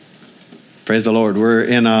Praise the Lord. We're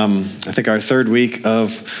in, I think, our third week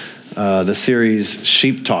of the series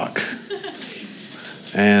Sheep Talk.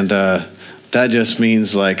 And that just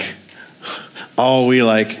means like all we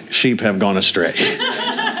like sheep have gone astray.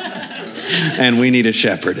 And we need a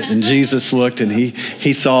shepherd. And Jesus looked and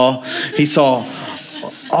he saw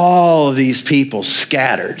all of these people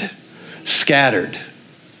scattered.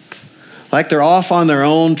 Like they're off on their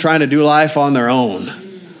own, trying to do life on their own.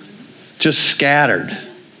 Just scattered.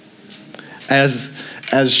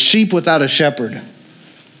 As sheep without a shepherd.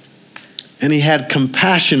 And he had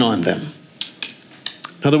compassion on them.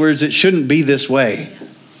 In other words, it shouldn't be this way.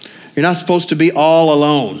 You're not supposed to be all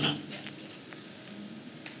alone.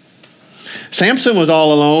 Samson was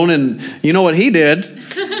all alone, and you know what he did?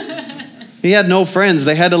 He had no friends.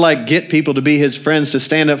 They had to get people to be his friends to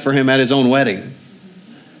stand up for him at his own wedding.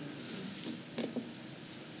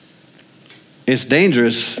 It's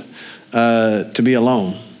dangerous to be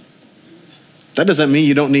alone. That doesn't mean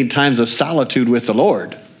you don't need times of solitude with the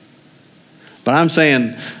Lord. But I'm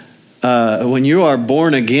saying when you are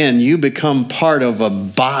born again, you become part of a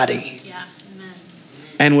body. Yeah. Amen.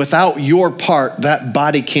 And without your part, that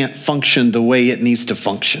body can't function the way it needs to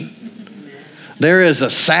function. There is a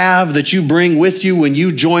salve that you bring with you when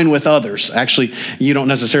you join with others. Actually, you don't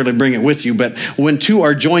necessarily bring it with you, but when two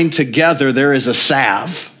are joined together, there is a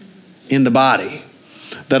salve in the body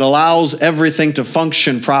that allows everything to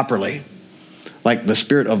function properly, like the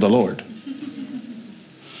Spirit of the Lord.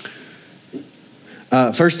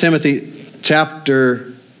 1 Timothy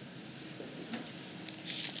chapter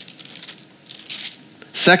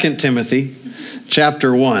 2 Timothy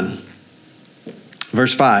chapter 1,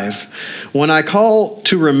 verse 5. When I call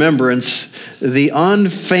to remembrance the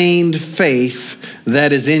unfeigned faith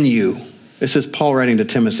that is in you. This is Paul writing to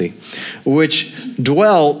Timothy, which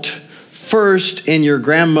dwelt first in your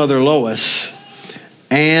grandmother Lois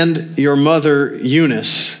and your mother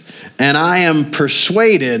Eunice, and I am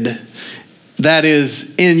persuaded that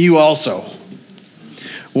is in you also.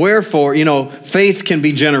 Wherefore, faith can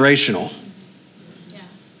be generational. Yeah.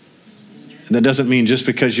 That doesn't mean just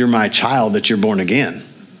because you're my child that you're born again.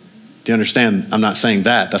 Do you understand? I'm not saying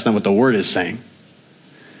that. That's not what the word is saying.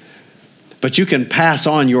 But you can pass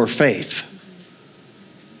on your faith.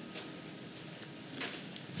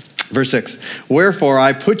 Verse 6, wherefore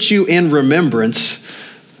I put you in remembrance,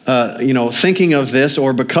 thinking of this,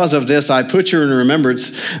 or because of this, I put you in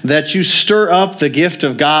remembrance that you stir up the gift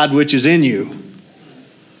of God which is in you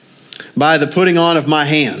by the putting on of my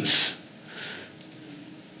hands.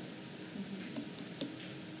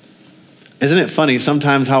 Isn't it funny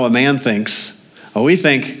sometimes how a man thinks? We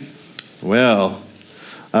think,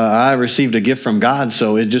 I received a gift from God,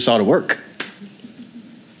 so it just ought to work.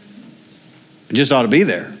 It just ought to be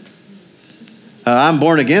there. I'm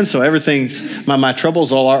born again, so everything's, my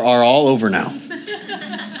troubles are all over now.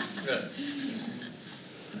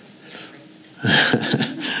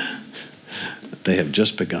 They have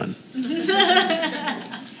just begun.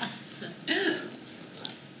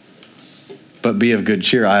 But be of good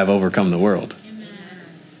cheer, I have overcome the world. Amen.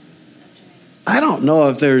 That's right. I don't know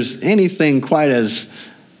if there's anything quite as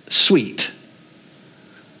sweet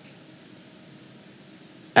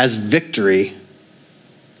as victory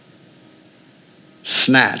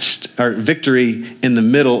snatched, or victory in the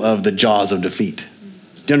middle of the jaws of defeat.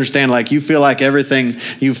 Do you understand? You feel like everything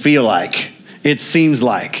you feel like, it seems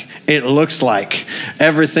like, it looks like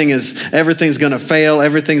everything's going to fail,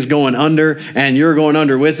 everything's going under, and you're going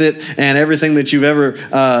under with it, and everything that you've ever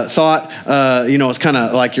thought, it's kind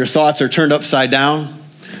of like your thoughts are turned upside down.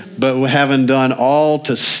 But having done all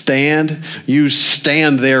to stand, you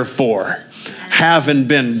stand therefore. Having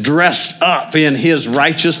been dressed up in his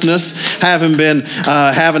righteousness, having been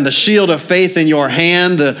having the shield of faith in your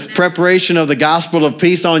hand, the preparation of the gospel of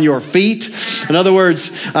peace on your feet. In other words,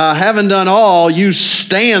 having done all, you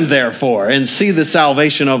stand therefore and see the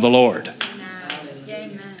salvation of the Lord.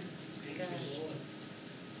 Amen.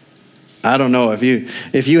 I don't know if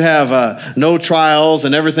you have no trials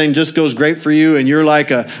and everything just goes great for you and you're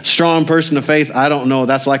like a strong person of faith. I don't know.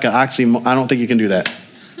 That's like an oxymoron. I don't think you can do that.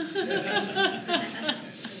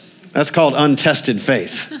 That's called untested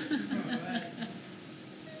faith.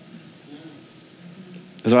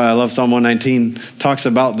 That's why I love Psalm 119. Talks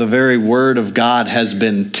about the very word of God has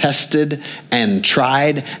been tested and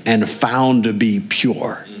tried and found to be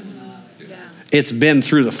pure. Yeah. It's been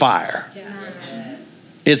through the fire. Yeah.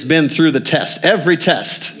 It's been through the test. Every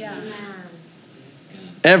test. Yeah.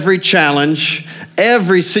 Every challenge.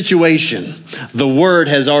 Every situation. The word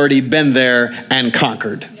has already been there and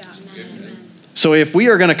conquered. Yeah. So if we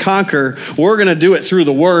are going to conquer, we're going to do it through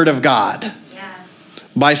the word of God. Yes.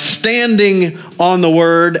 by standing on the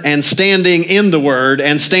word and standing in the word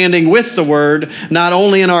and standing with the word, not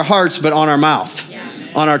only in our hearts, but on our mouth,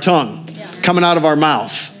 Yes. on our tongue, coming out of our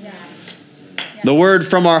mouth. Yes. The word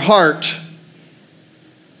from our heart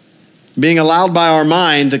being allowed by our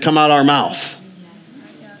mind to come out our mouth.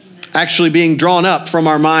 Actually being drawn up from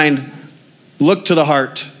our mind, look to the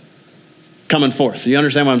heart, coming forth. You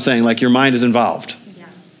understand what I'm saying? Like your mind is involved. Yeah.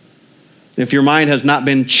 If your mind has not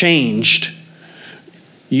been changed,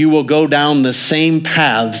 you will go down the same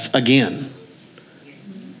paths again.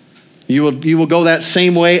 You will go that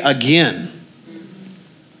same way again.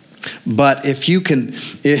 But if you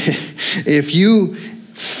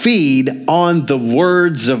feed on the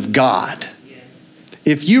words of God,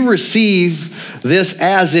 if you receive this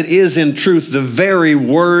as it is in truth, the very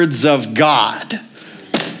words of God,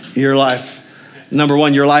 your life, number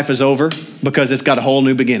one, your life is over because it's got a whole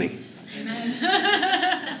new beginning.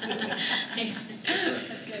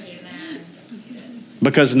 That's good. Amen.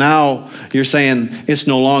 Because now you're saying it's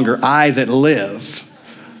no longer I that live,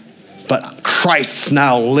 but Christ's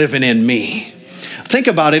now living in me. Think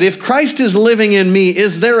about it. If Christ is living in me,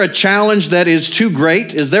 is there a challenge that is too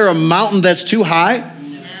great? Is there a mountain that's too high?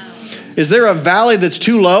 No. Is there a valley that's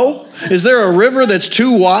too low? Is there a river that's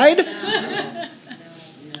too wide?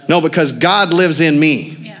 No, because God lives in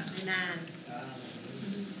me. Yeah. Amen.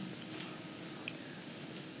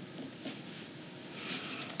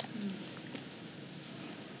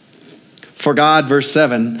 For God, verse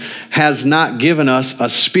 7, has not given us a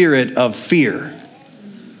spirit of fear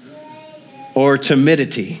or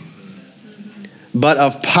timidity, but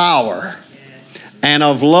of power and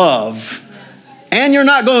of love. And you're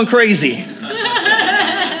not going crazy.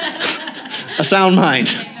 A sound mind.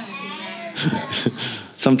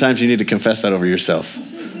 Sometimes you need to confess that over yourself.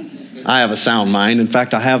 I have a sound mind. In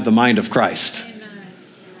fact, I have the mind of Christ.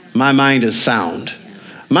 My mind is sound.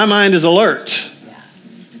 My mind is alert.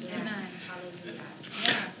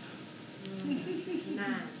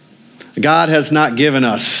 God has not given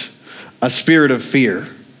us a spirit of fear,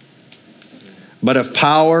 but of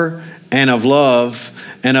power and of love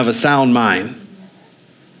and of a sound mind.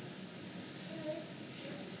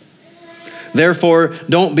 Therefore,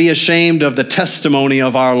 don't be ashamed of the testimony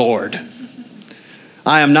of our Lord.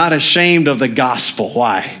 I am not ashamed of the gospel.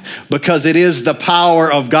 Why? Because it is the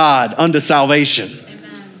power of God unto salvation.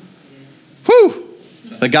 Amen. Whew!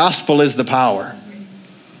 The gospel is the power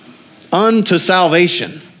unto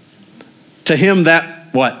salvation. To him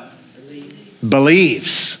that, what?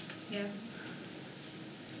 Believes. Yeah.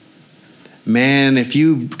 Man, if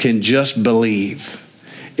you can just believe.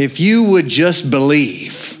 If you would just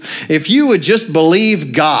believe. If you would just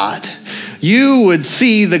believe God, you would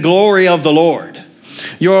see the glory of the Lord.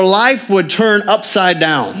 Your life would turn upside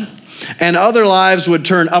down. And other lives would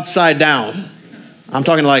turn upside down. I'm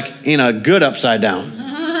talking like in a good upside down.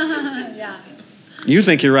 Yeah. You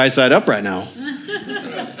think you're right side up right now.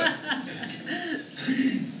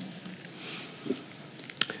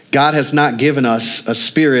 God has not given us a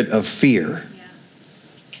spirit of fear,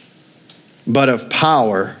 but of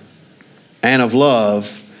power and of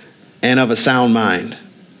love and of a sound mind.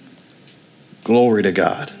 Glory to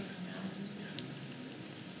God.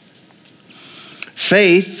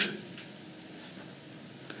 Faith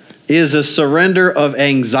is a surrender of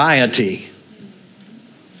anxiety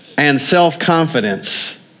and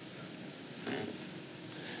self-confidence.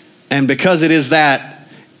 And because it is that,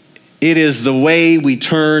 it is the way we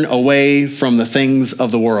turn away from the things of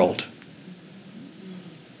the world.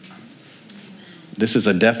 This is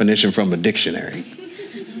a definition from a dictionary.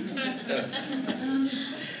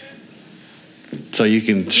 So you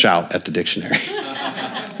can shout at the dictionary.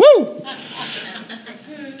 Woo!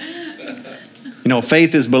 You know,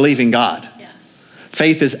 faith is believing God. Yeah.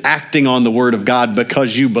 Faith is acting on the word of God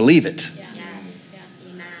because you believe it. Yes.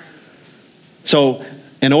 Amen. So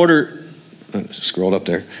in order, scrolled up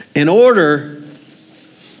there. In order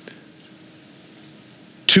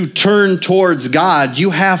to turn towards God, you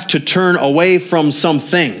have to turn away from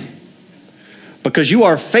something. Because you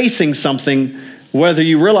are facing something whether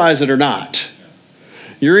you realize it or not.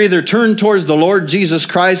 You're either turned towards the Lord Jesus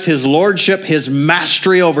Christ, his lordship, his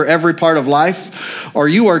mastery over every part of life, or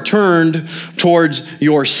you are turned towards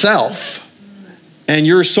yourself and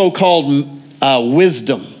your so-called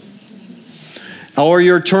wisdom. Or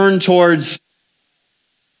you're turned towards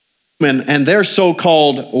and their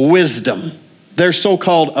so-called wisdom, their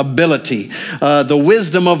so-called ability, the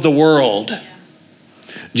wisdom of the world.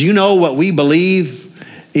 Do you know what we believe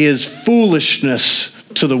is foolishness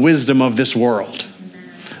to the wisdom of this world?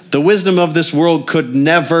 The wisdom of this world could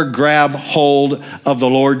never grab hold of the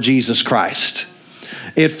Lord Jesus Christ.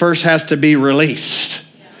 it first has to be released.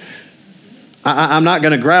 I'm not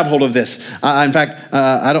going to grab hold of this. In fact,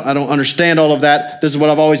 I don't understand all of that. This is what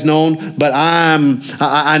I've always known. But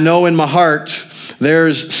I know in my heart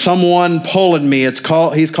there's someone pulling me. He's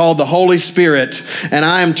called the Holy Spirit, and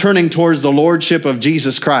I am turning towards the lordship of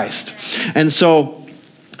Jesus Christ. And so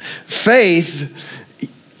faith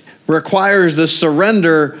requires the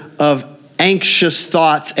surrender of anxious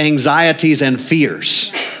thoughts, anxieties, and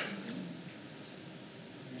fears.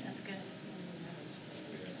 That's good.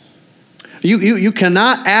 You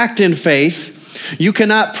cannot act in faith. You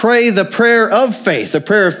cannot pray the prayer of faith. The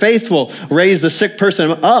prayer of faith will raise the sick person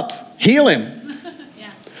up, heal him. Yeah.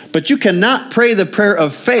 But you cannot pray the prayer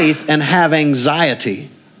of faith and have anxiety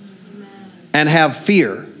and have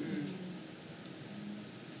fear.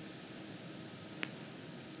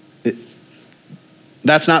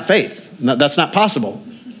 That's not faith. That's not possible.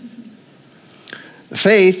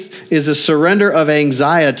 Faith is a surrender of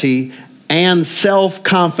anxiety and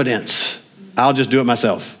self-confidence. I'll just do it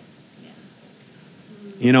myself.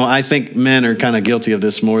 You know, I think men are kind of guilty of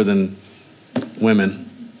this more than women.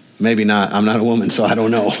 Maybe not. I'm not a woman, so I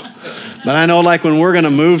don't know. But I know, like, when we're going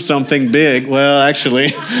to move something big, well,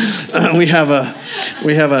 actually, we have a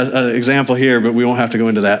example here, but we won't have to go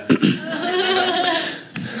into that.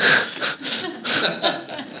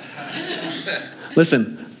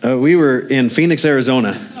 Listen, we were in Phoenix,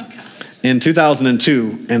 Arizona in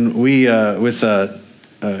 2002, and we, with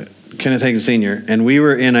Kenneth Hagin Sr., and we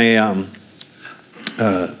were in a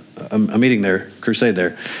meeting there, crusade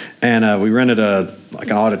there, and we rented an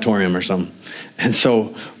auditorium or something. And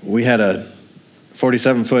so we had a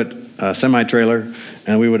 47-foot semi-trailer,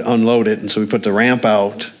 and we would unload it, and so we put the ramp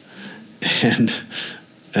out, and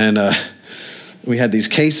we had these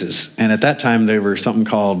cases, and at that time they were something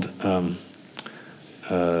called,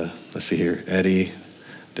 let's see here, Eddie,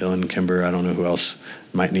 Dylan, Kimber, I don't know who else,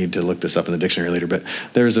 might need to look this up in the dictionary later, but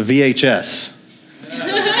there was a VHS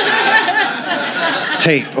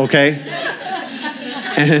tape, okay?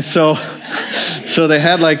 And so they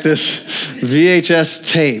had like this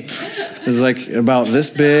VHS tape. It was like about this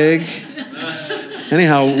big.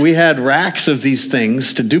 Anyhow, we had racks of these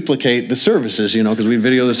things to duplicate the services, you know, because we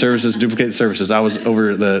video the services, duplicate the services. I was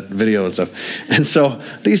over the video and stuff. And so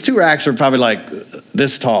these two racks were probably like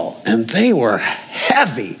this tall, and they were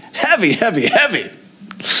heavy.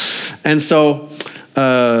 And so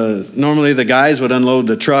normally the guys would unload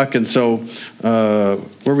the truck, and so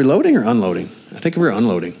were we loading or unloading? I think we were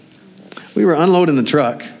unloading. We were unloading the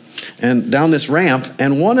truck and down this ramp,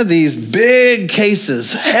 and one of these big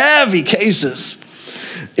cases, heavy cases,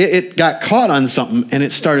 it got caught on something and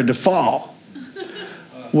it started to fall.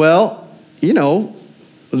 Well, you know,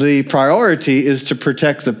 the priority is to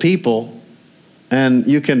protect the people, and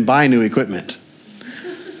you can buy new equipment.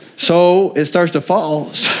 So it starts to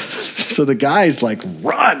fall. So the guys like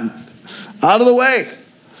run out of the way.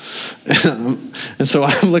 And so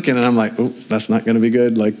I'm looking and I'm like, oh, that's not going to be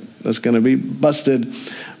good. Like, that's going to be busted.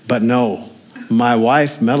 But no, my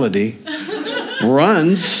wife, Melody,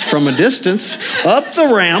 runs from a distance up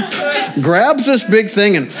the ramp, grabs this big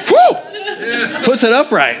thing and puts it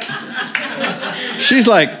upright. She's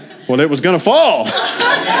like, well, it was going to fall.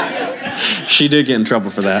 She did get in trouble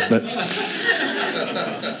for that, but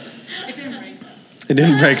It didn't break though. it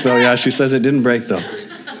didn't break though. Yeah, she says it didn't break though.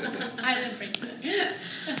 I didn't break it.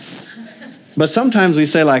 But sometimes we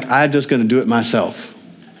say, like, I'm just going to do it myself.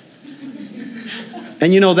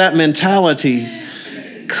 And you know, that mentality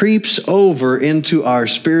creeps over into our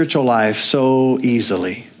spiritual life so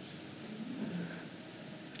easily.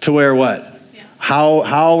 To where what? Yeah.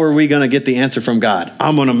 How are we going to get the answer from God?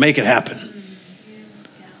 I'm going to make it happen.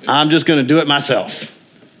 I'm just going to do it myself.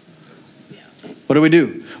 What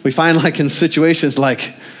do? We find, like, in situations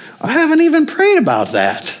like, I haven't even prayed about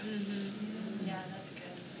that. Yeah, that's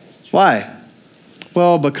good. Why?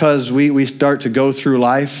 Well, because we start to go through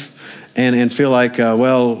life and feel like,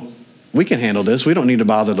 well, we can handle this. We don't need to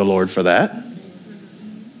bother the Lord for that.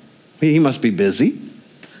 He must be busy.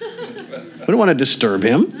 We don't want to disturb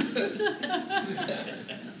him.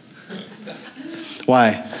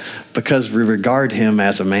 Why? Because we regard him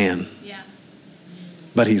as a man. Yeah.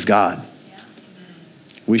 But he's God. Yeah.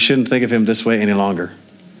 We shouldn't think of him this way any longer.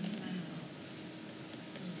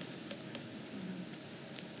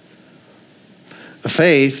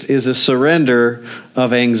 Faith is a surrender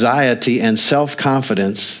of anxiety and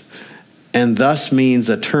self-confidence, and thus means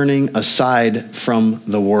a turning aside from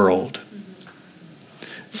the world.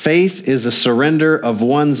 Faith is a surrender of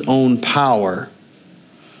one's own power.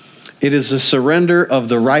 It is a surrender of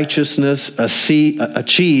the righteousness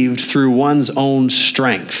achieved through one's own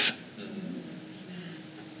strength.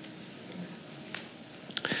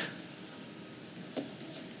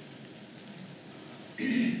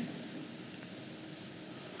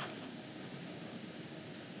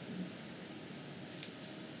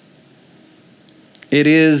 It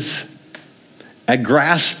is a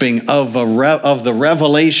grasping of the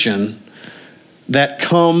revelation that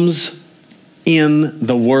comes in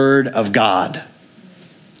the Word of God.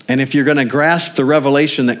 And if you're going to grasp the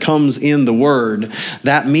revelation that comes in the Word,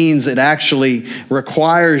 that means it actually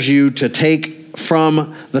requires you to take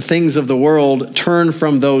from the things of the world, turn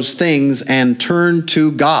from those things, and turn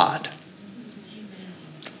to God.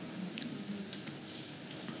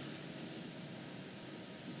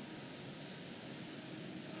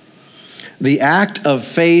 The act of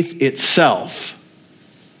faith itself,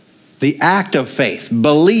 the act of faith,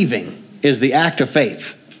 believing is the act of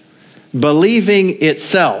faith. Believing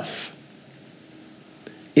itself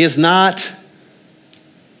is not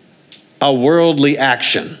a worldly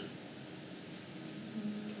action.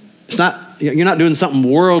 It's not, you're not doing something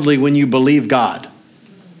worldly when you believe God.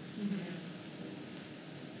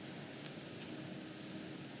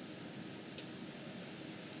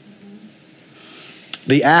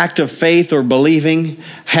 The act of faith or believing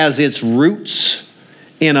has its roots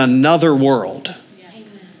in another world.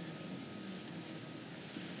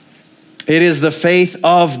 It is the faith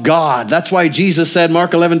of God. That's why Jesus said,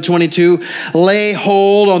 Mark 11:22, lay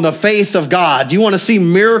hold on the faith of God. You want to see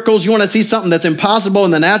miracles? You want to see something that's impossible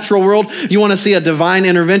in the natural world? You want to see a divine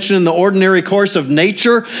intervention in the ordinary course of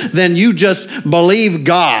nature? Then you just believe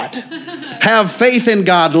God. Have faith in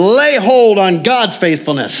God. Lay hold on God's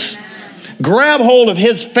faithfulness. Grab hold of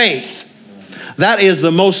His faith. That is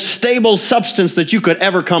the most stable substance that you could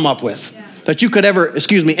ever come up with. That you could ever,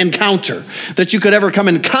 encounter. That you could ever come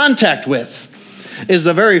in contact with. Is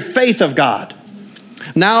the very faith of God.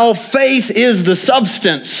 Now faith is the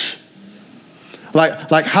substance.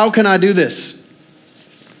 Like how can I do this?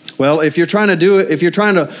 Well, if you're trying to do it, if you're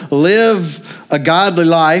trying to live a godly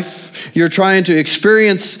life, you're trying to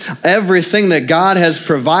experience everything that God has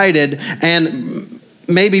provided, and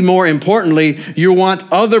maybe more importantly, you want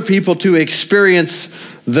other people to experience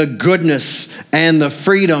the goodness and the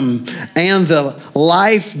freedom and the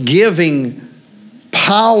life-giving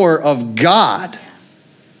power of God.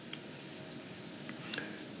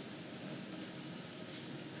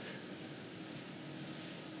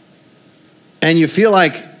 And you feel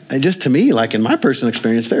like, just to me, like in my personal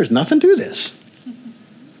experience, there's nothing to this.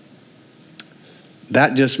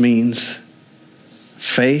 That just means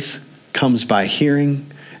faith comes by hearing,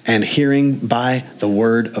 and hearing by the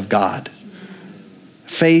Word of God.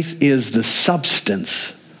 Faith is the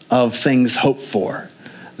substance of things hoped for.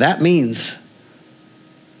 That means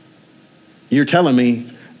you're telling me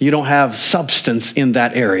you don't have substance in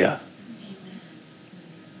that area.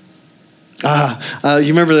 You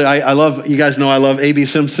remember that I love, you guys know I love A.B.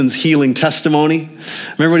 Simpson's healing testimony.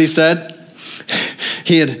 Remember what he said?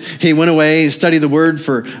 He went away, he studied the Word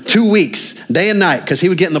for 2 weeks, day and night, because he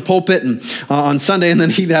would get in the pulpit and on Sunday, and then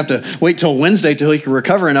he'd have to wait till Wednesday till he could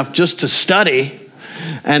recover enough just to study.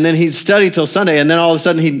 And then he'd study till Sunday, and then all of a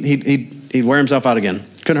sudden he'd wear himself out again.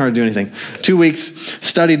 Couldn't hardly do anything. 2 weeks,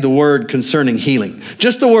 studied the Word concerning healing.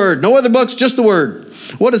 Just the Word, no other books, just the Word.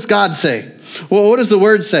 What does God say? Well, what does the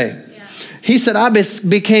Word say? He said, I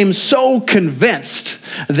became so convinced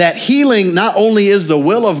that healing not only is the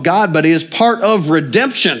will of God, but is part of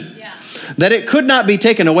redemption, that it could not be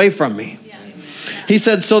taken away from me. He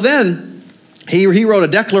said, so then he wrote a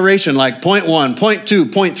declaration like point 1, point 2,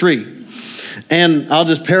 point 3. And I'll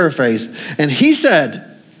just paraphrase. And he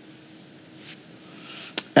said,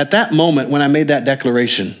 at that moment when I made that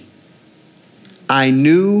declaration, I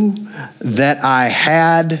knew that I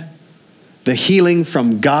had the healing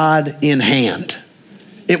from God in hand.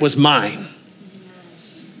 It was mine.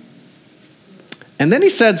 And then he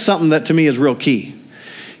said something that to me is real key.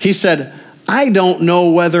 He said, I don't know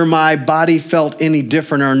whether my body felt any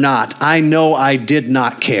different or not. I know I did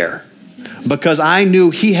not care. Because I knew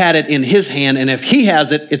he had it in his hand, and if he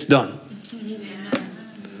has it, it's done.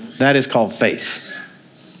 That is called faith.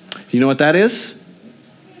 You know what that is?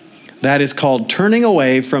 That is called turning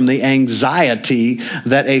away from the anxiety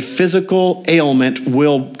that a physical ailment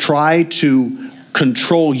will try to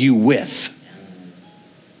control you with.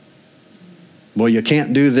 Well, you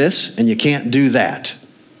can't do this and you can't do that.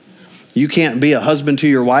 You can't be a husband to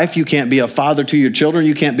your wife. You can't be a father to your children.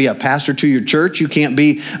 You can't be a pastor to your church. You can't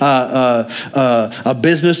be a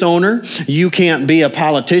business owner. You can't be a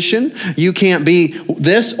politician. You can't be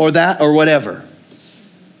this or that or whatever.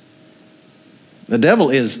 The devil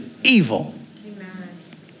is evil. Amen.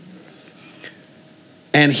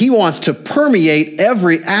 And he wants to permeate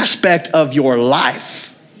every aspect of your life.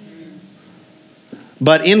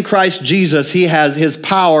 But in Christ Jesus, his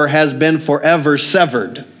power has been forever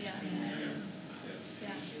severed.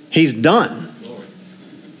 He's done.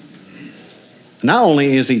 Not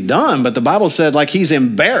only is he done, but the Bible said like he's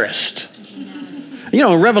embarrassed. You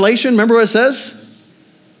know, in Revelation, remember what it says?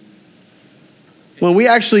 When we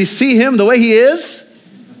actually see him the way he is,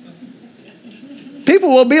 people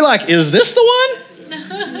will be like, is this the one?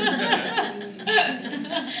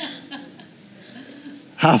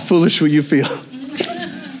 How foolish will you feel?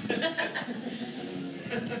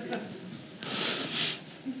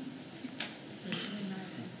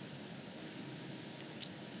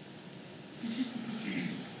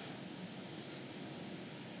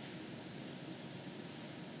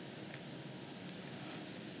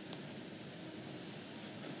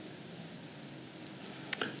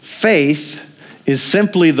 Faith is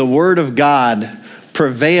simply the word of God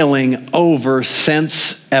prevailing over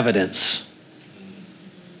sense evidence.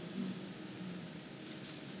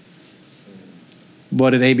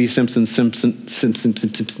 What did A.B. Simpson's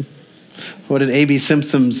What did A.B.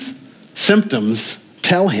 Simpson's symptoms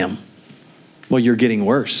tell him? Well, you're getting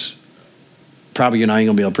worse. Probably you're not even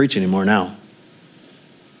going to be able to preach anymore now.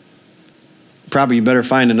 Probably you better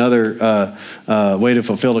find another way to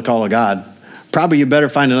fulfill the call of God. Probably you better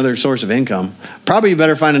find another source of income. Probably you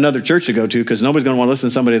better find another church to go to because nobody's going to want to listen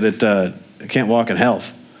to somebody that can't walk in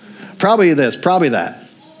health. Probably this, probably that.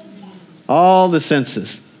 All the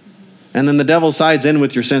senses. And then the devil sides in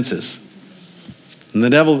with your senses. And the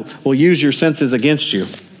devil will use your senses against you.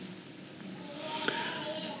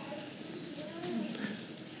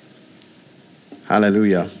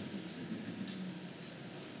 Hallelujah.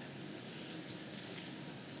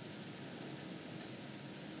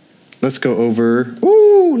 Let's go over.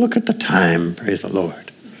 Ooh, look at the time. Praise the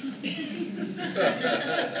Lord.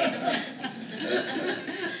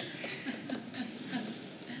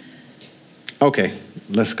 Okay,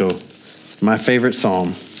 let's go. My favorite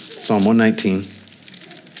psalm, Psalm 119.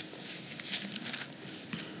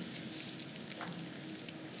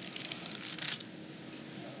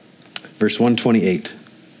 Verse 128.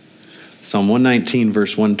 Psalm 119,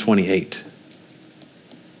 verse 128.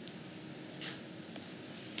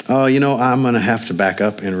 Oh, you know, I'm going to have to back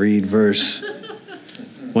up and read verse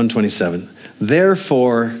 127.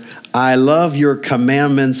 Therefore, I love your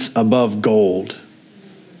commandments above gold.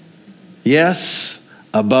 Yes,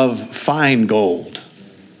 above fine gold.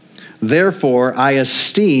 Therefore, I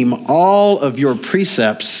esteem all of your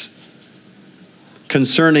precepts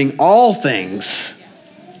concerning all things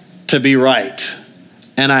to be right,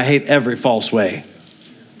 and I hate every false way.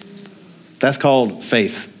 That's called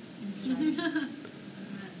faith.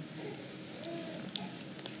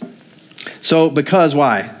 So, because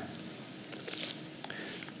why?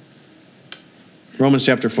 Romans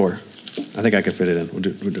chapter 4. I think I could fit it in. We'll do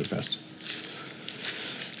it fast.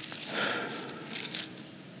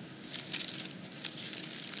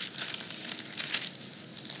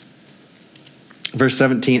 Verse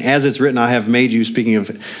 17, as it's written, I have made you, speaking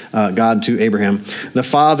of God to Abraham, the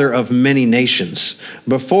father of many nations,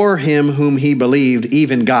 before him whom he believed,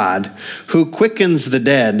 even God, who quickens the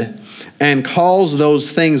dead and calls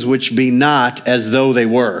those things which be not as though they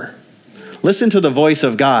were. Listen to the voice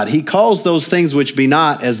of God. He calls those things which be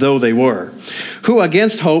not as though they were. Who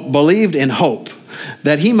against hope believed in hope,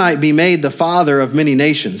 that he might be made the father of many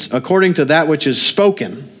nations, according to that which is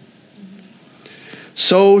spoken.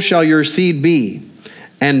 So shall your seed be.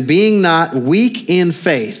 And being not weak in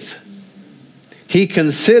faith, he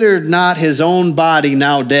considered not his own body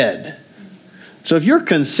now dead. So if you're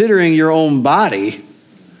considering your own body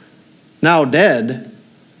now dead,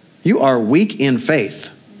 you are weak in faith.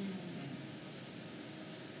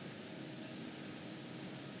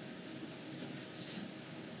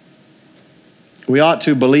 We ought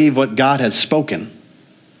to believe what God has spoken.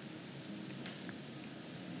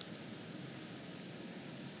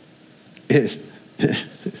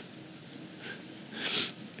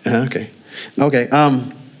 Okay.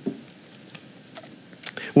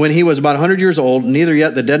 When he was about 100 years old, neither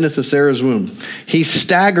yet the deadness of Sarah's womb, he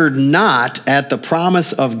staggered not at the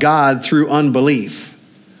promise of God through unbelief,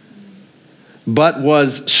 but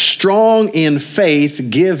was strong in faith,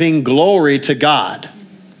 giving glory to God.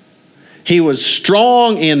 He was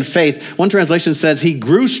strong in faith. One translation says he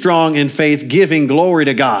grew strong in faith, giving glory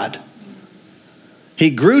to God. He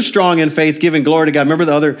grew strong in faith, giving glory to God. Remember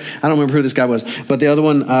the other, I don't remember who this guy was, but the other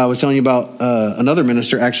one I was telling you about, another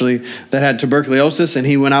minister actually that had tuberculosis, and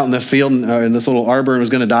he went out in the field in this little arbor and was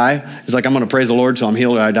going to die. He's like, I'm going to praise the Lord till I'm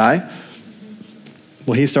healed or I die.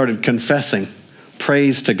 Well, he started confessing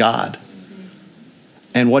praise to God.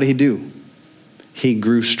 And what did he do? He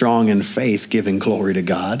grew strong in faith, giving glory to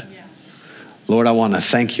God. Lord, I want to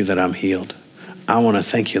thank you that I'm healed. I want to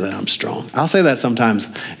thank you that I'm strong. I'll say that sometimes.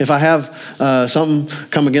 If I have something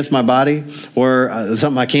come against my body or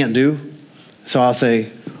something I can't do, So I'll say,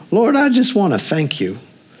 Lord, I just want to thank you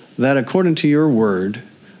that according to your word,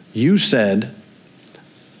 you said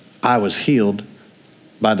I was healed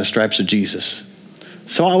by the stripes of Jesus.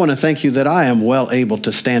 So I want to thank you that I am well able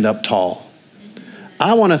to stand up tall.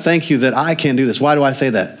 I want to thank you that I can do this. Why do I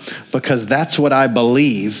say that? Because that's what I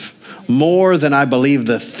believe more than I believe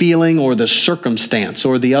the feeling or the circumstance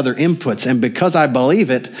or the other inputs. And because I believe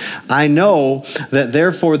it, I know that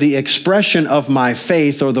therefore the expression of my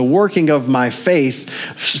faith or the working of my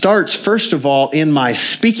faith starts first of all in my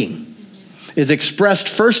speaking, is expressed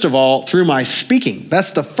first of all through my speaking.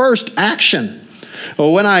 That's the first action.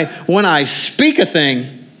 Well, when I speak a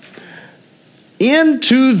thing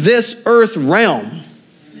into this earth realm,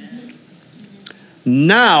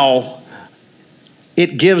 now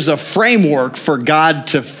it gives a framework for God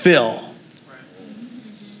to fill.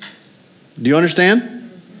 Do you understand?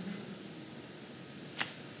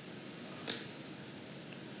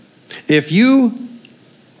 If you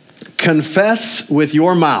confess with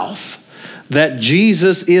your mouth that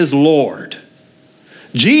Jesus is Lord,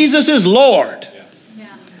 Jesus is Lord,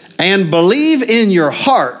 and believe in your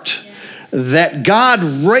heart that God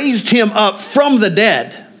raised him up from the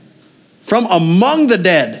dead, from among the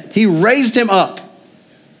dead, he raised him up,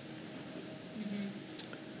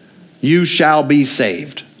 you shall be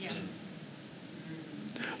saved.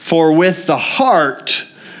 For with the heart,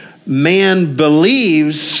 man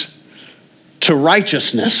believes to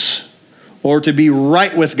righteousness, or to be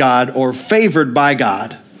right with God, or favored by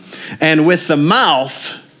God. And with the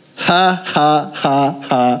mouth,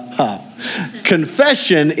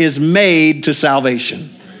 confession is made to salvation.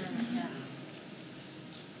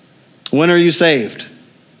 When are you saved?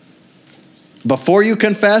 Before you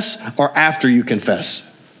confess or after you confess?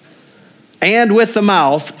 And with the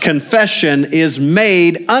mouth, confession is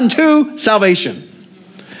made unto salvation.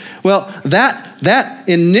 Well, that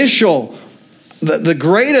initial, the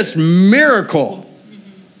greatest miracle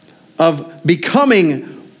of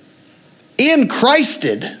becoming in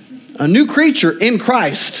Christed, a new creature in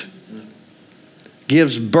Christ,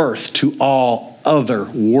 gives birth to all other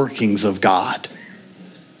workings of God.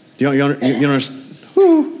 You understand?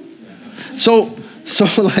 Woo. So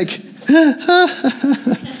like,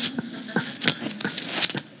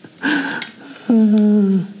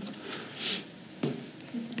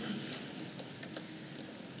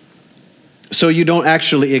 so you don't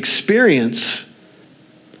actually experience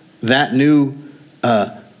that new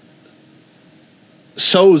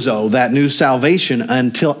sozo, that new salvation,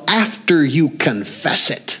 until after you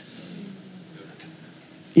confess it.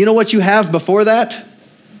 You know what you have before that?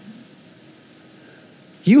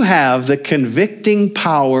 You have the convicting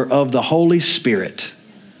power of the Holy Spirit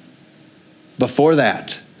before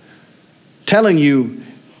that, telling you,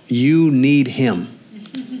 you need him.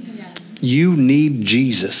 Yes. You need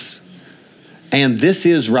Jesus. Yes. And this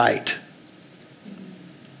is right.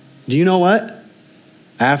 Do you know what?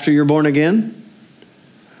 After you're born again,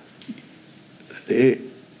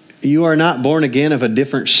 you are not born again of a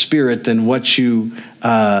different spirit than what you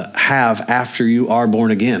have after you are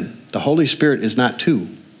born again. The Holy Spirit is not two.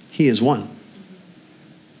 He is one.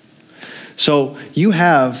 So you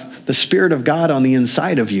have the Spirit of God on the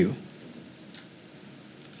inside of you.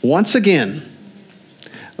 Once again,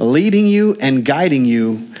 leading you and guiding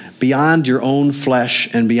you beyond your own flesh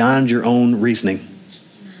and beyond your own reasoning.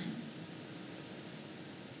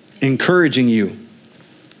 Encouraging you.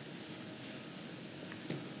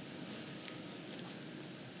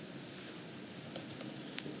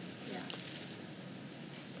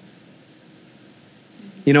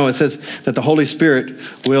 You know, it says that the Holy Spirit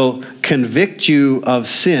will convict you of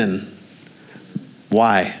sin.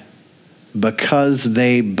 Why? Because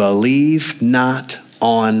they believe not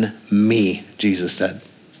on me, Jesus said.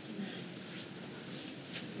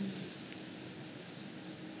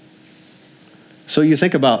 So you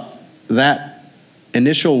think about that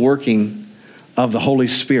initial working of the Holy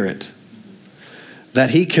Spirit,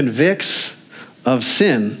 that he convicts of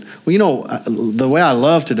sin. Well, you know, the way I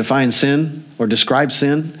love to define sin or describe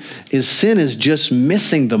sin is just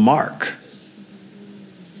missing the mark.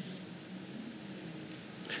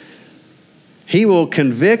 He will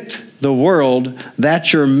convict the world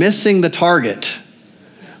that you're missing the target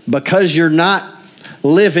because you're not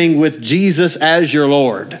living with Jesus as your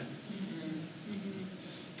Lord.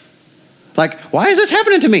 Like, why is this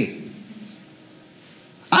happening to me?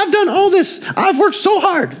 I've done all this. I've worked so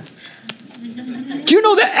hard. Do you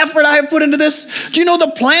know the effort I have put into this? Do you know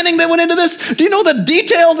the planning that went into this? Do you know the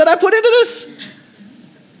detail that I put into this?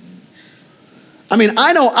 I mean,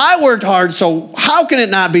 I know I worked hard, so how can it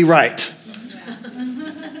not be right?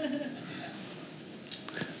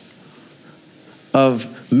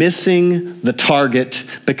 Of missing the target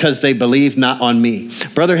because they believe not on me.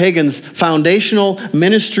 Brother Hagin's foundational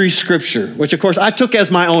ministry scripture, which of course I took as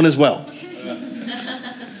my own as well,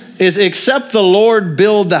 is except the Lord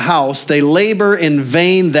build the house, they labor in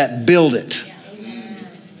vain that build it.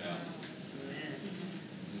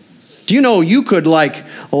 Do you know you could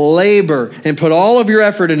labor and put all of your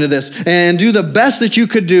effort into this and do the best that you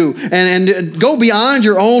could do and go beyond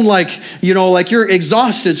your own you're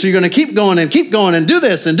exhausted, so you're going to keep going and do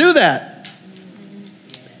this and do that.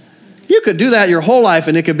 You could do that your whole life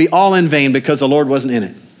and it could be all in vain because the Lord wasn't in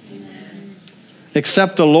it.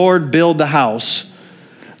 Except the Lord build the house,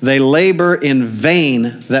 they labor in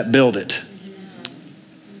vain that build it.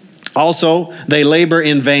 Also, they labor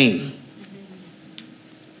in vain.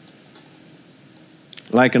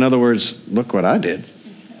 Like, in other words, look what I did.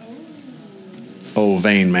 Oh,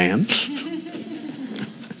 vain man.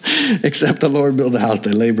 Except the Lord build the house,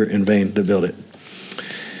 they labor in vain to build it.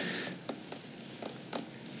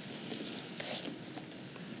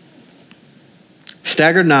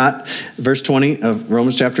 Staggered not, verse 20 of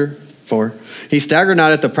Romans chapter 4. He staggered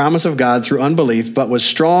not at the promise of God through unbelief, but was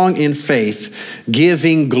strong in faith,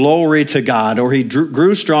 giving glory to God. Or he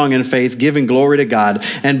grew strong in faith, giving glory to God,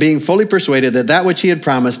 and being fully persuaded that that which he had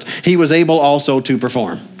promised, he was able also to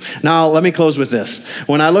perform. Now, let me close with this.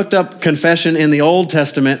 When I looked up confession in the Old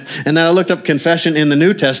Testament, and then I looked up confession in the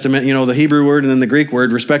New Testament, the Hebrew word and then the Greek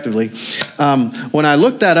word, respectively. When I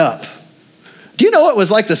looked that up, do you know it was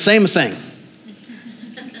like the same thing?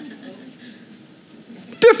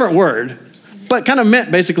 Different word, but kind of meant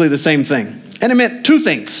basically the same thing. And it meant two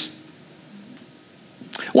things.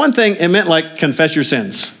 One thing, it meant confess your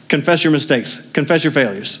sins, confess your mistakes, confess your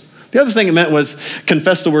failures. The other thing it meant was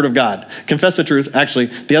confess the word of God, confess the truth. Actually,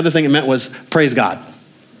 the other thing it meant was praise God,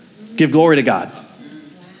 give glory to God.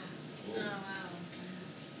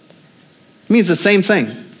 It means the same thing.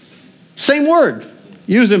 Same word,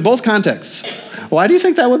 used in both contexts. Why do you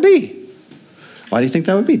think that would be? Why do you think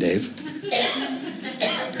that would be, Dave?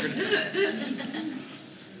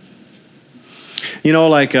 You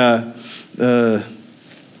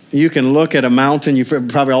can look at a mountain. You've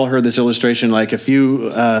probably all heard this illustration. Like if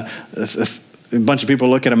a bunch of people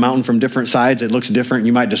look at a mountain from different sides, it looks different.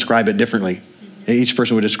 You might describe it differently. Each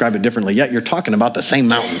person would describe it differently. Yet you're talking about the same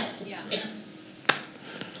mountain. Yeah.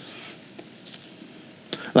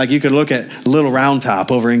 Like you could look at Little Round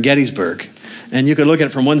Top over in Gettysburg. And you could look at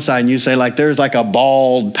it from one side and you say there's a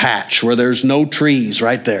bald patch where there's no trees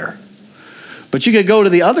right there. But you could go to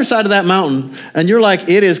the other side of that mountain and you're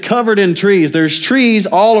it is covered in trees. There's trees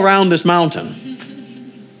all around this mountain.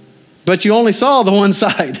 But you only saw the one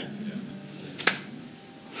side.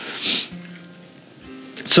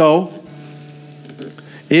 So,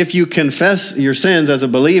 if you confess your sins as a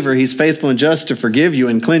believer, he's faithful and just to forgive you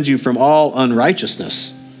and cleanse you from all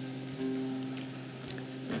unrighteousness.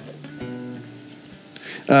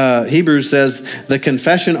 Hebrews says, the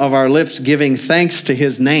confession of our lips giving thanks to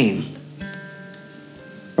his name.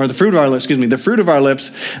 Or the fruit of our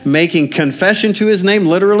lips making confession to his name,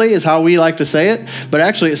 literally is how we like to say it. But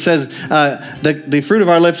actually it says the fruit of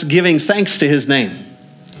our lips giving thanks to his name.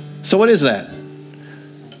 So what is that?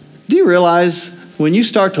 Do you realize when you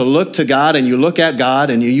start to look to God and you look at God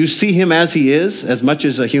and you see him as he is, as much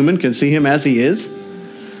as a human can see him as he is,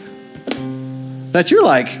 that you're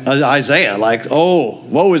like Isaiah, oh,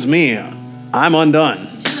 woe is me, I'm undone.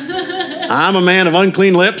 I'm a man of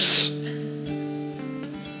unclean lips.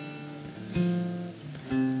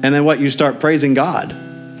 And then what? You start praising God.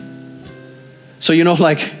 So,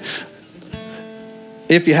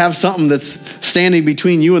 if you have something that's standing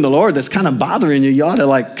between you and the Lord that's kind of bothering you, you ought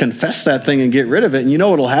to confess that thing and get rid of it. And you know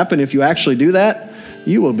what will happen if you actually do that?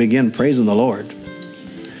 You will begin praising the Lord.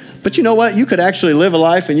 But you know what? You could actually live a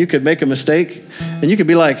life and you could make a mistake and you could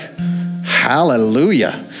be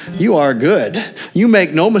hallelujah, you are good. You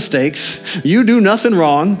make no mistakes. You do nothing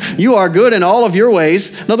wrong. You are good in all of your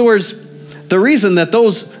ways. In other words, the reason that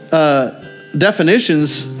those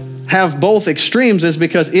definitions have both extremes is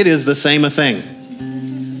because it is the same thing.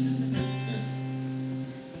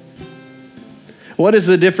 What is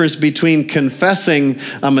the difference between confessing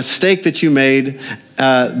a mistake that you made,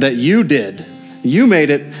 that you did, you made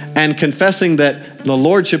it, and confessing that the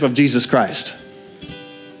lordship of Jesus Christ?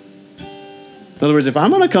 In other words, if I'm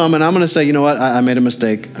going to come and I'm going to say, you know what, I made a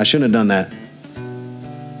mistake, I shouldn't have done that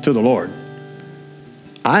to the Lord,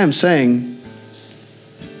 I am saying,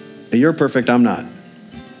 you're perfect, I'm not.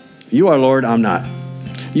 You are Lord, I'm not.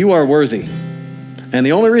 You are worthy. And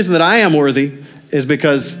the only reason that I am worthy is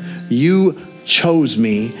because you chose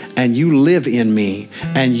me and you live in me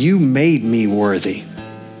and you made me worthy.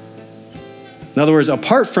 In other words,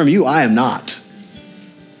 apart from you, I am not.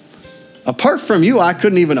 Apart from you, I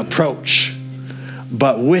couldn't even approach.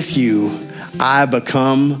 But with you, I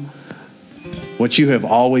become what you have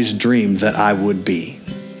always dreamed that I would be.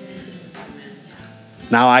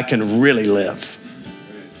 Now I can really live.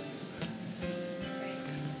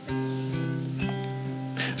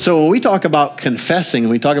 So when we talk about confessing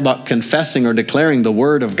or declaring the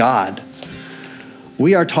word of God,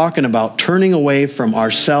 we are talking about turning away from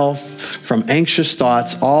ourselves, from anxious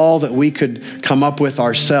thoughts, all that we could come up with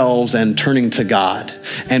ourselves, and turning to God.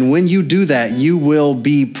 And when you do that, you will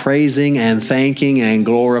be praising and thanking and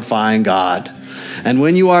glorifying God. And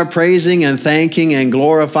when you are praising and thanking and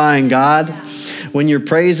glorifying God, when you're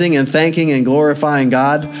praising and thanking and glorifying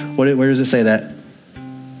God, where does it say that?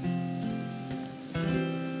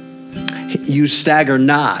 You stagger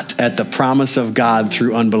not at the promise of God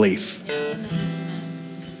through unbelief.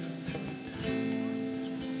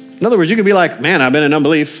 In other words, you could be like, man, I've been in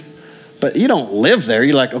unbelief, but you don't live there.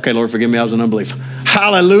 You're like, okay, Lord, forgive me, I was in unbelief.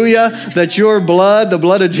 Hallelujah, that your blood, the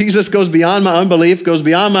blood of Jesus, goes beyond my unbelief, goes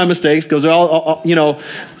beyond my mistakes, goes all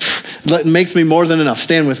makes me more than enough.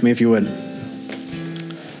 Stand with me if you would.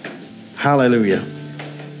 Hallelujah.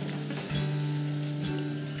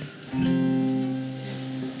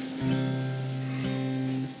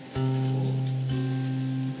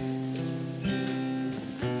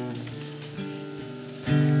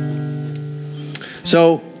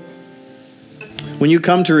 So, when you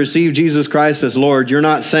come to receive Jesus Christ as Lord, you're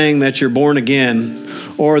not saying that you're born again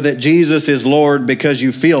or that Jesus is Lord because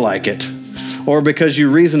you feel like it or because you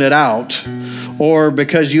reason it out or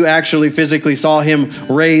because you actually physically saw him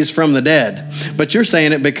raised from the dead. But you're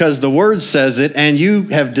saying it because the word says it and you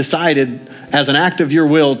have decided as an act of your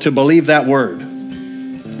will to believe that word.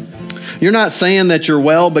 You're not saying that you're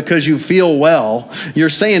well because you feel well. You're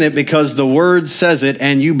saying it because the word says it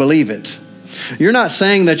and you believe it. You're not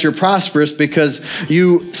saying that you're prosperous because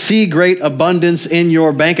you see great abundance in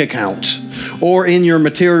your bank account or in your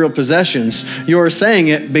material possessions. You're saying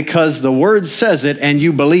it because the word says it and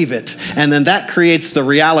you believe it. And then that creates the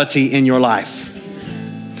reality in your life.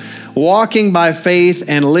 Walking by faith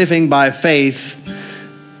and living by faith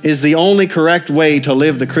is the only correct way to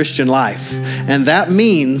live the Christian life. And that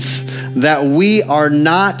means that we are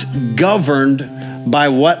not governed by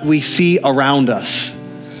what we see around us.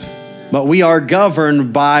 But we are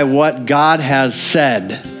governed by what God has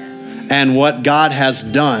said and what God has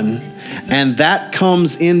done. And that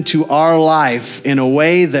comes into our life in a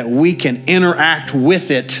way that we can interact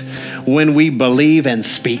with it when we believe and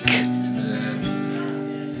speak.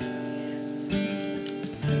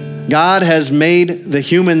 God has made the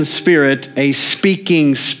human spirit a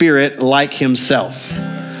speaking spirit like himself.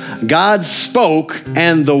 God spoke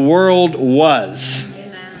and the world was.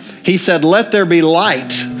 He said, let there be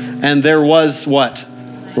light. And there was what?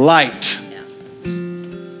 Light.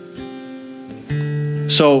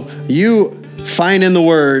 So you find in the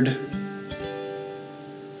word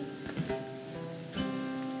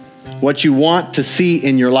what you want to see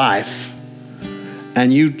in your life,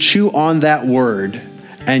 and you chew on that word,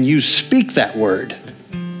 and you speak that word.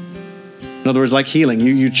 In other words, like healing.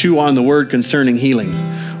 You chew on the word concerning healing.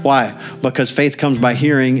 Why? Because faith comes by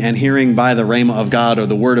hearing, and hearing by the rhema of God, or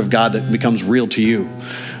the word of God that becomes real to you.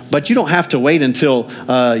 But you don't have to wait until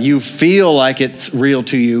you feel like it's real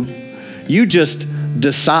to you. You just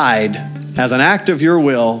decide as an act of your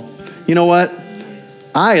will, you know what?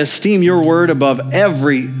 I esteem your word above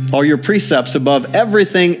your precepts above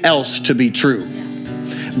everything else to be true.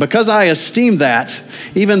 Because I esteem that,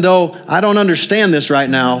 even though I don't understand this right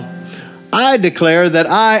now, I declare that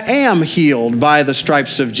I am healed by the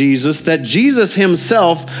stripes of Jesus, that Jesus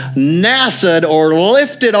himself nassed or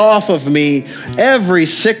lifted off of me every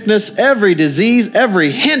sickness, every disease,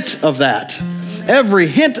 every hint of that, every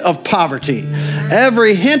hint of poverty,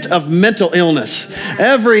 every hint of mental illness,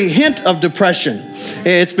 every hint of depression.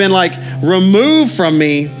 It's been like removed from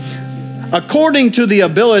me according to the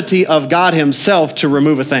ability of God himself to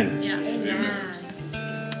remove a thing.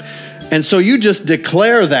 And so you just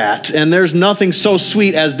declare that, and there's nothing so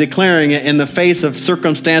sweet as declaring it in the face of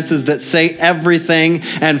circumstances that say everything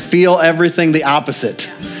and feel everything the opposite.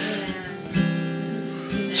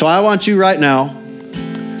 So I want you right now,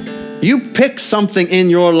 you pick something in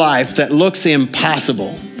your life that looks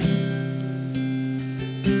impossible.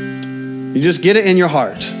 You just get it in your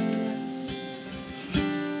heart.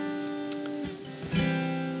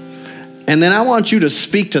 And then I want you to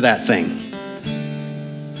speak to that thing.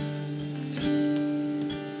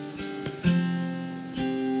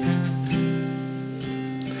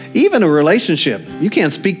 Even a relationship. You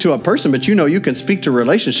can't speak to a person, but you know you can speak to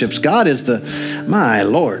relationships. God is my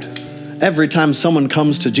Lord. Every time someone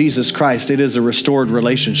comes to Jesus Christ, it is a restored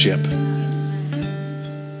relationship.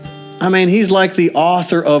 I mean, he's like the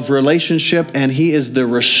author of relationship, and he is the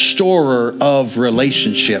restorer of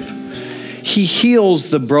relationship. He heals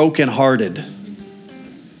the brokenhearted.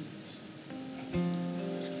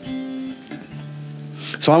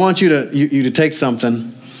 So I want you to take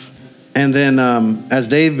something, and then as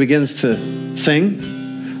Dave begins to sing,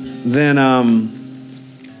 then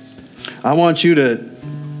I want you to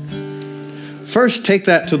first take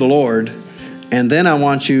that to the Lord, and then I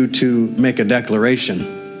want you to make a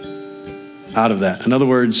declaration out of that. In other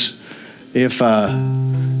words, if I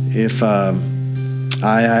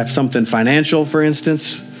have something financial, for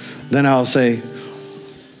instance, then I'll say,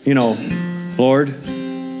 Lord,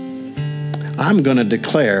 I'm going to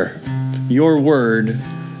declare your word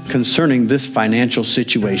concerning this financial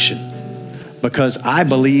situation because I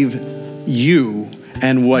believe you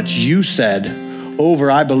and what you said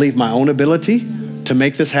over, I believe, my own ability to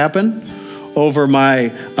make this happen, over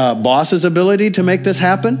my boss's ability to make this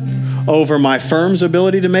happen, over my firm's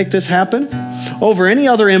ability to make this happen, over any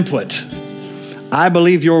other input. I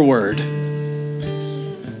believe your word.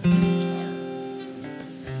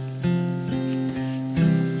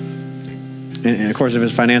 And of course, if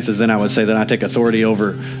it's finances, then I would say that I take authority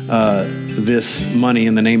over this money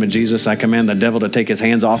in the name of Jesus. I command the devil to take his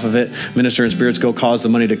hands off of it. Minister and spirits, go cause the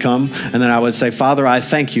money to come. And then I would say, Father, I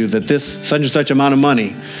thank you that this such and such amount of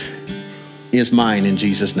money is mine in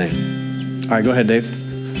Jesus' name. All right, go ahead, Dave.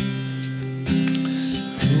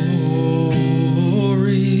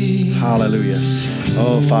 Glory. Hallelujah.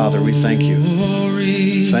 Oh, Father, we thank you.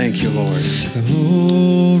 Glory. Thank you, Lord,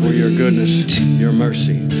 Glory for your goodness, to your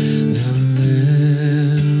mercy.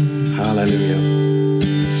 the Lamb. Hallelujah.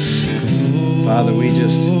 Father, we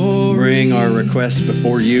just bring our requests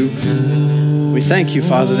before you. We thank you,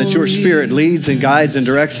 Father, that your Spirit leads and guides and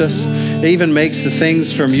directs us. It even makes the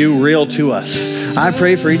things from you real to us. I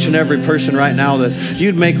pray for each and every person right now that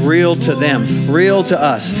you'd make real to them, real to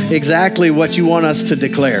us, exactly what you want us to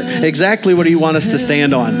declare, exactly what you want us to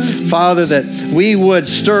stand on. Father, that we would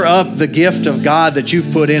stir up the gift of God that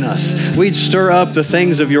you've put in us. We'd stir up the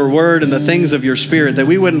things of your word and the things of your Spirit, that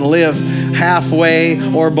we wouldn't live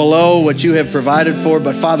halfway or below what you have provided for,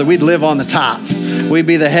 but Father, we'd live on the top. We'd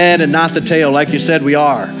be the head and not the tail, like you said we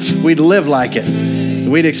are. We'd live like it.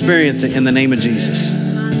 We'd experience it in the name of Jesus.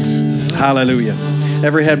 Hallelujah.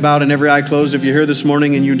 Every head bowed and every eye closed. If you're here this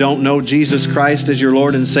morning and you don't know Jesus Christ as your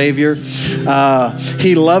Lord and Savior,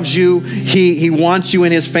 He loves you. He wants you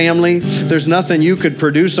in His family. There's nothing you could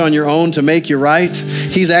produce on your own to make you right.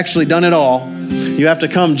 He's actually done it all. You have to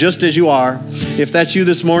come just as you are. If that's you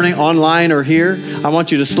this morning, online or here, I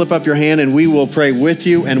want you to slip up your hand and we will pray with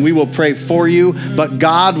you and we will pray for you, but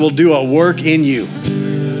God will do a work in you.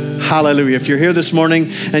 Hallelujah. If you're here this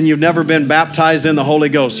morning and you've never been baptized in the Holy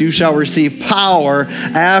Ghost, you shall receive power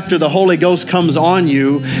after the Holy Ghost comes on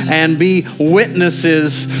you and be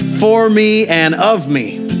witnesses for me and of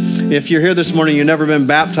me. If you're here this morning, you've never been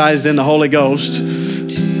baptized in the Holy Ghost,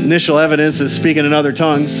 initial evidence is speaking in other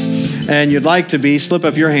tongues, and you'd like to be, slip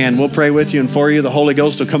up your hand. We'll pray with you and for you. The Holy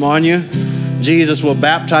Ghost will come on you. Jesus will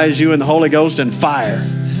baptize you in the Holy Ghost and fire.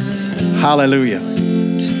 Hallelujah.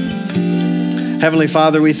 Heavenly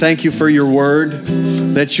Father, we thank you for your word,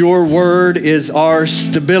 that your word is our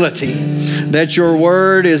stability, that your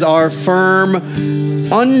word is our firm,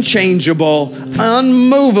 unchangeable,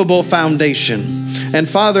 unmovable foundation. And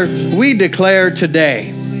Father, we declare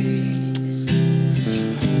today.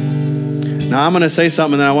 Now I'm going to say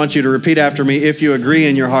something and I want you to repeat after me if you agree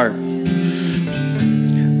in your heart.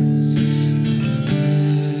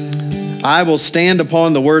 I will stand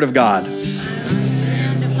upon the word of God.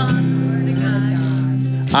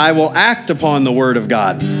 I will act upon the word of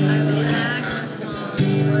God.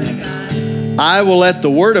 I will let the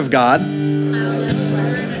word of God,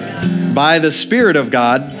 by the Spirit of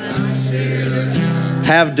God,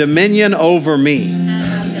 have dominion over me.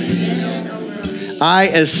 I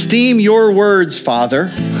esteem your words, Father,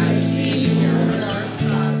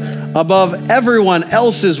 above everyone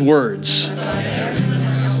else's words.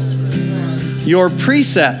 Your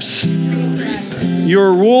precepts,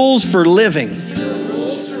 your rules for living,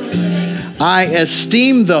 I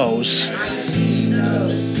esteem those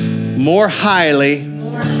more highly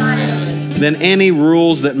than any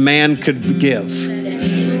rules that man could give.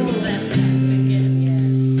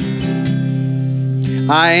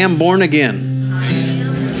 I am born again.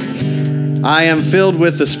 I am filled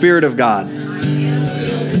with the Spirit of God.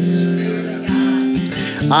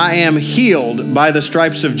 I am healed by the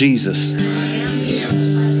stripes of Jesus.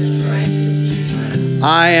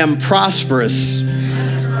 I am prosperous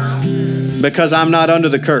because I'm not under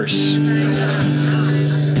the curse.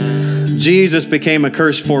 Jesus became a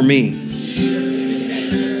curse for me.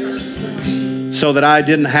 so that I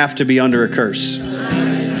didn't have to be under a curse.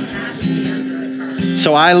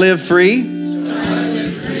 So I live free.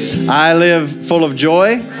 I live full of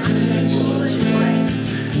joy.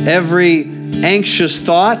 Every anxious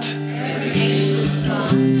thought,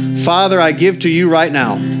 Father, I give to you right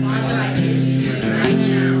now.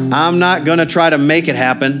 I'm not going to try to make it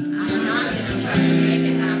happen.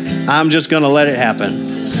 I'm just going to let it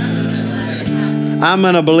happen. I'm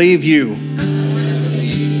going to believe you.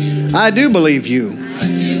 I do believe you.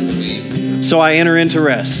 So I enter into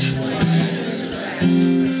rest.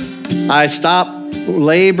 I stop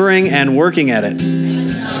laboring and working at it.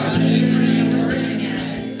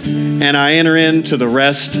 And I enter into the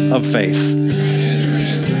rest of faith.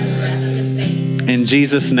 In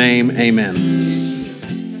Jesus' name, amen.